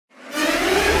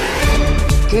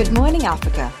Good morning,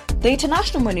 Africa. The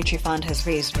International Monetary Fund has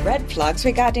raised red flags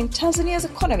regarding Tanzania's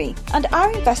economy and are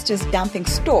investors dumping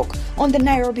stock on the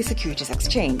Nairobi Securities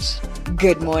Exchange.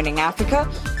 Good morning,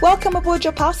 Africa. Welcome aboard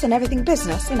your pulse and everything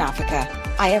business in Africa.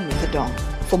 I am Ruth Adong.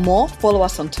 For more, follow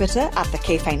us on Twitter at The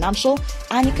K Financial,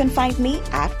 and you can find me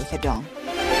at Ruth Adong.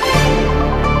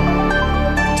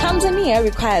 Tanzania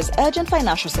requires urgent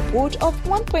financial support of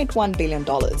 $1.1 billion,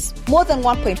 more than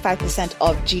 1.5%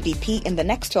 of GDP in the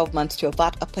next 12 months to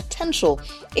avert a potential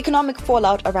economic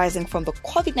fallout arising from the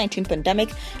COVID-19 pandemic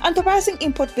and the rising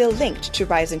import bill linked to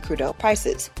rising crude oil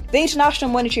prices. The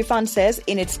International Monetary Fund says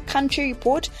in its country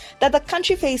report that the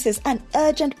country faces an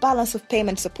urgent balance of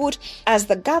payment support as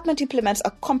the government implements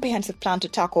a comprehensive plan to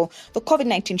tackle the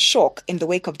COVID-19 shock in the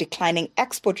wake of declining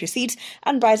export receipts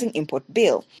and rising import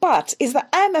bill. But is the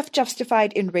IMF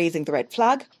justified in raising the red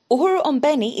flag? Uhuru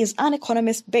Ombeni is an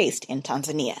economist based in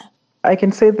Tanzania. I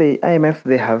can say the IMF,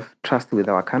 they have trust with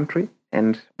our country,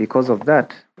 and because of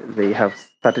that, they have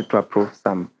started to approve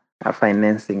some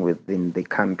financing within the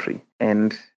country.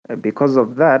 And because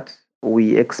of that,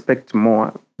 we expect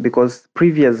more, because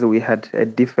previously we had a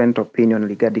different opinion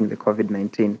regarding the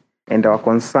COVID-19, and our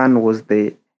concern was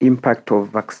the impact of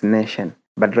vaccination.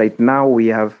 But right now we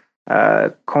have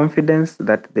confidence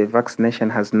that the vaccination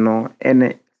has no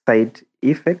any side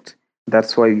effect.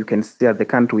 That's why you can see at the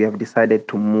country we have decided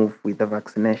to move with the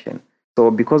vaccination.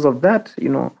 So because of that,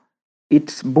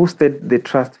 it boosted the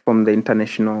trust from the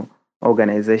international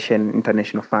organization,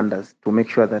 international funders, to make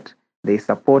sure that they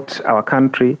support our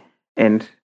country and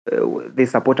they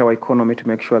support our economy to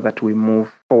make sure that we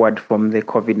move forward from the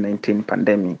COVID-19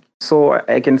 pandemic. So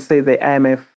I can say the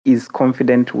IMF is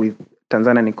confident with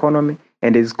Tanzanian economy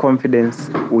and is confident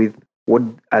with what,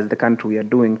 as the country, we are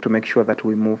doing to make sure that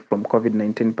we move from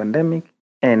COVID-19 pandemic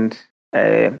and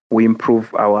we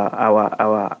improve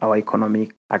our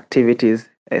economic activities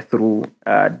through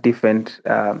different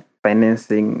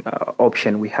financing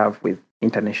option we have with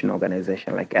international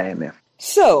organizations like IMF.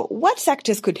 So, what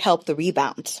sectors could help the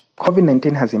rebound?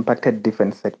 COVID-19 has impacted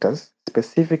different sectors.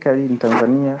 Specifically in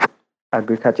Tanzania,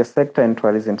 agriculture sector and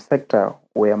tourism sector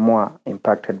were more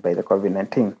impacted by the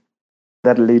COVID-19.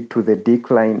 That led to the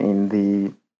decline in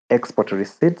the export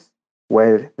receipts,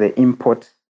 where the import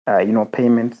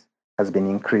payments has been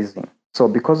increasing. So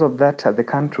because of that, as the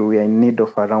country, we are in need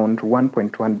of around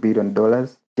 $1.1 billion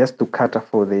just to cater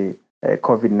for the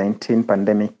COVID-19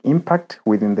 pandemic impact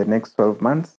within the next 12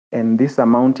 months. And this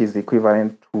amount is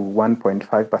equivalent to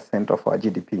 1.5% of our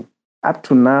GDP. Up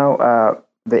to now,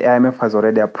 the IMF has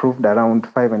already approved around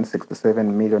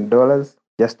 $567 million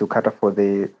just to cater for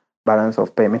the balance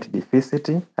of payment deficit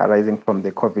arising from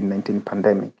the COVID-19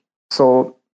 pandemic.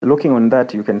 So looking on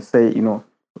that, you can say,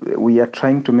 we are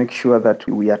trying to make sure that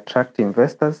we attract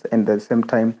investors, and at the same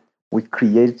time, we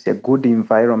create a good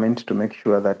environment to make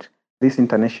sure that this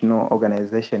international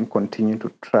organization continue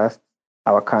to trust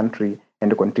our country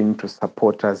and continue to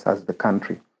support us as the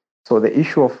country. So the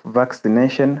issue of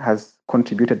vaccination has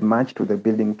contributed much to the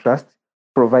building trust,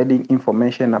 providing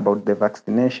information about the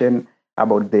vaccination,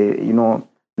 about the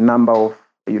number of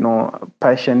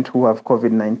patients who have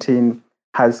COVID-19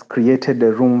 has created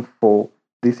a room for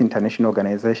this international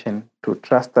organization to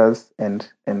trust us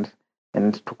and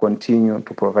to continue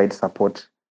to provide support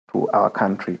to our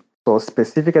country. So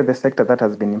specifically the sector that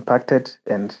has been impacted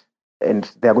and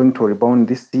they are going to rebound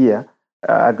this year,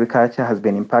 agriculture has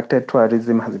been impacted,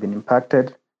 tourism has been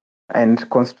impacted, and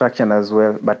construction as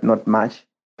well, but not much.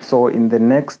 So in the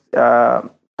next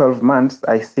 12 months,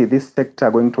 I see this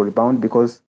sector going to rebound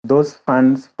because those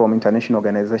funds from international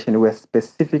organizations were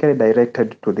specifically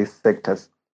directed to these sectors,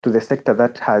 to the sector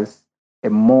that has a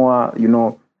more,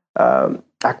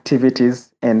 activities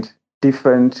and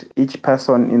different, each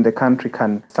person in the country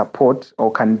can support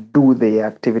or can do their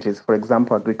activities. For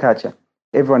example, agriculture.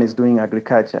 Everyone is doing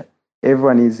agriculture.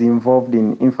 Everyone is involved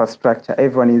in infrastructure.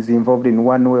 Everyone is involved in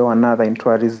one way or another in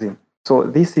tourism. So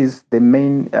this is the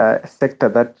main sector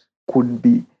that could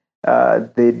be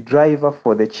the driver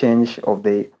for the change of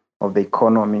the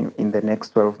economy in the next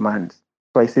 12 months.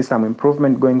 So I see some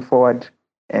improvement going forward,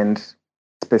 and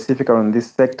specifically on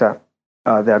this sector,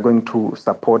 they are going to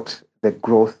support the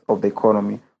growth of the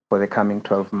economy for the coming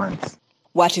 12 months.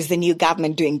 What is the new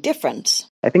government doing different?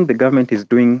 I think the government is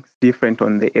doing different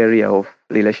on the area of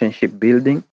relationship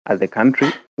building as a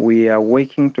country. We are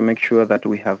working to make sure that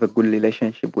we have a good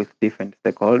relationship with different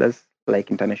stakeholders,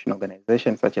 like international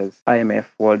organizations such as IMF,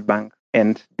 World Bank,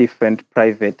 and different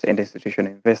private and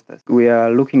institutional investors. We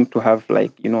are looking to have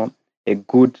a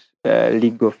good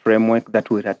legal framework that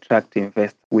will attract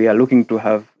investors. We are looking to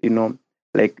have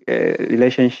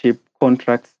relationship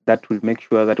contracts that will make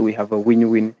sure that we have a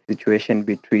win-win situation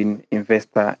between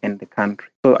investor and the country.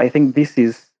 So I think this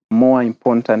is more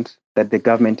important that the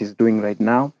government is doing right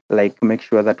now, like make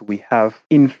sure that we have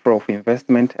inflow of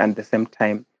investment and at the same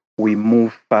time we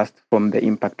move fast from the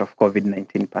impact of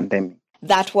COVID-19 pandemic.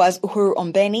 That was Uhuru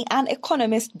Ombeni, an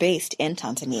economist based in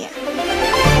Tanzania.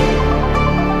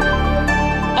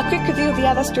 A quick review of the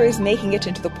other stories making it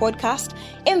into the podcast.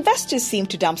 Investors seem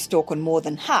to dump stock on more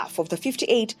than half of the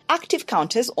 58 active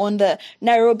counters on the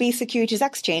Nairobi Securities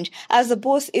Exchange as the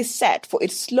bourse is set for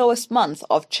its slowest month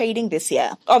of trading this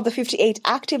year. Of the 58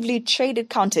 actively traded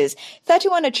counters,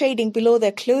 31 are trading below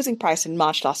their closing price in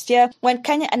March last year when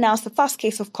Kenya announced the first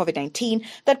case of COVID-19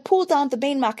 that pulled down the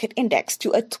main market index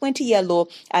to a 20-year low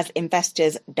as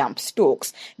investors dump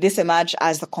stocks. This emerged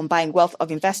as the combined wealth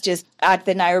of investors at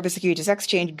the Nairobi Securities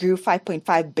Exchange grew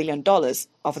 $5.5 billion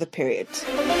over the period.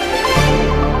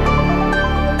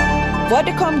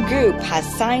 Vodacom Group has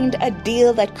signed a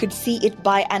deal that could see it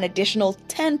buy an additional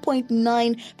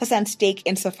 10.9% stake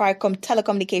in Safaricom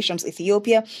Telecommunications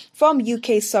Ethiopia from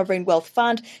UK sovereign wealth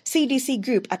fund CDC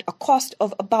Group at a cost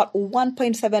of about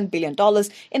 $1.7 billion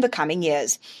in the coming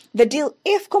years. The deal,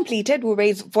 if completed, will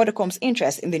raise Vodacom's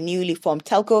interest in the newly formed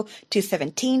telco to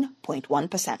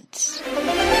 17.1%.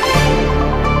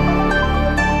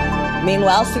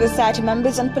 Meanwhile, civil society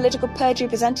members and political party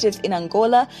representatives in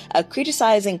Angola are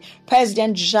criticizing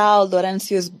President João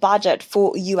Lourenço's budget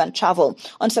for UN travel.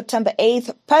 On September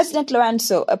 8th, President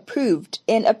Lourenço approved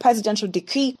in a presidential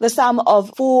decree the sum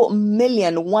of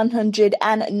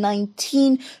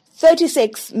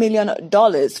 $4,119.36 million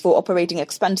for operating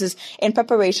expenses in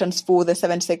preparations for the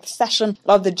 76th session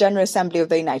of the General Assembly of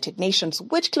the United Nations,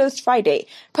 which closed Friday.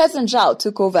 President João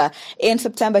took over in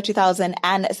September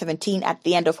 2017 at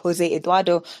the end of José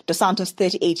Eduardo dos Santos'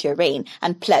 38-year reign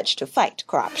and pledged to fight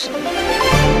corruption.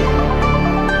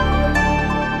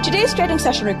 Today's trading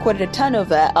session recorded a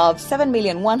turnover of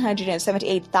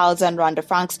 7,178,000 Rwanda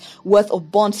francs worth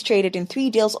of bonds traded in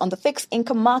 3 deals on the fixed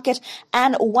income market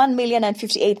and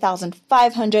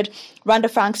 1,058,500 Rwanda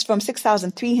francs from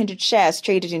 6,300 shares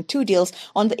traded in 2 deals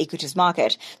on the equities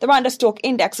market. The Rwanda Stock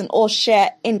Index and All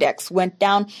Share Index went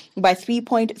down by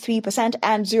 3.3%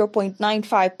 and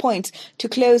 0.95 points to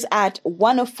close at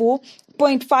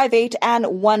 104.58 and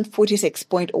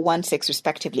 146.16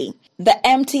 respectively. The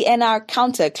MTNR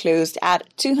counter closed at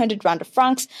 200 Rwanda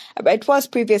francs. It was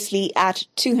previously at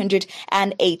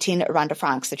 218 Rwanda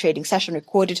francs. The trading session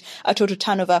recorded a total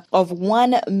turnover of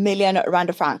 1 million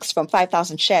Rwanda francs from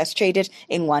 5,000 shares traded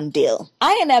in 1 deal.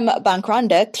 I&M Bank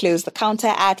Rwanda closed the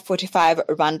counter at 45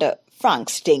 Rwanda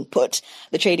francs staying put.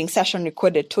 The trading session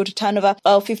recorded total turnover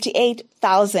of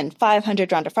 58,500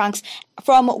 Rwanda francs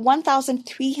from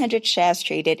 1,300 shares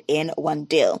traded in 1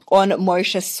 deal. On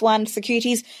Mauritius Swan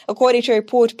Securities, according to a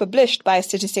report published by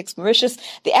Statistics Mauritius,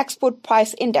 the export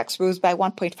price index rose by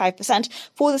 1.5%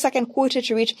 for the second quarter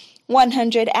to reach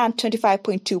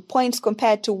 125.2 points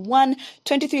compared to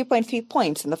 123.3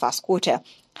 points in the first quarter.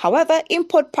 However,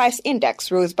 import price index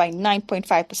rose by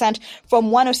 9.5%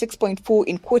 from 106.4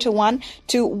 in quarter 1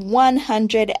 to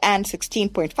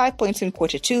 116.5 points in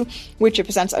quarter 2, which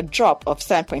represents a drop of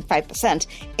 7.5%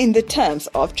 in the terms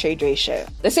of trade ratio.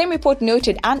 The same report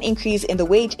noted an increase in the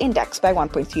wage index by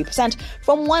 1.3%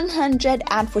 from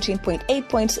 114.8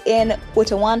 points in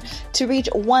quarter 1 to reach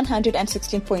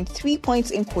 116.3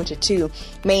 points in quarter 2.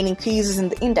 Main increases in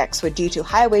the index were due to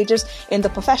higher wages in the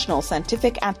professional,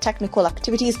 scientific and technical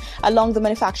activities along the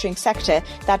manufacturing sector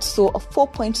that saw a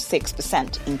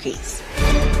 4.6% increase.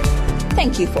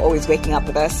 Thank you for always waking up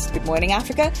with us. Good Morning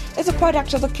Africa is a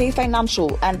product of the K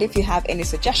Financial, and if you have any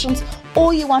suggestions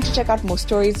or you want to check out more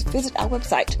stories, visit our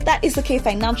website. That is the K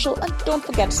Financial, and don't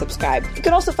forget to subscribe. You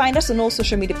can also find us on all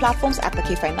social media platforms at the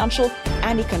K Financial,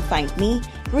 and you can find me,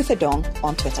 Ruth Adong,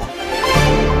 on Twitter.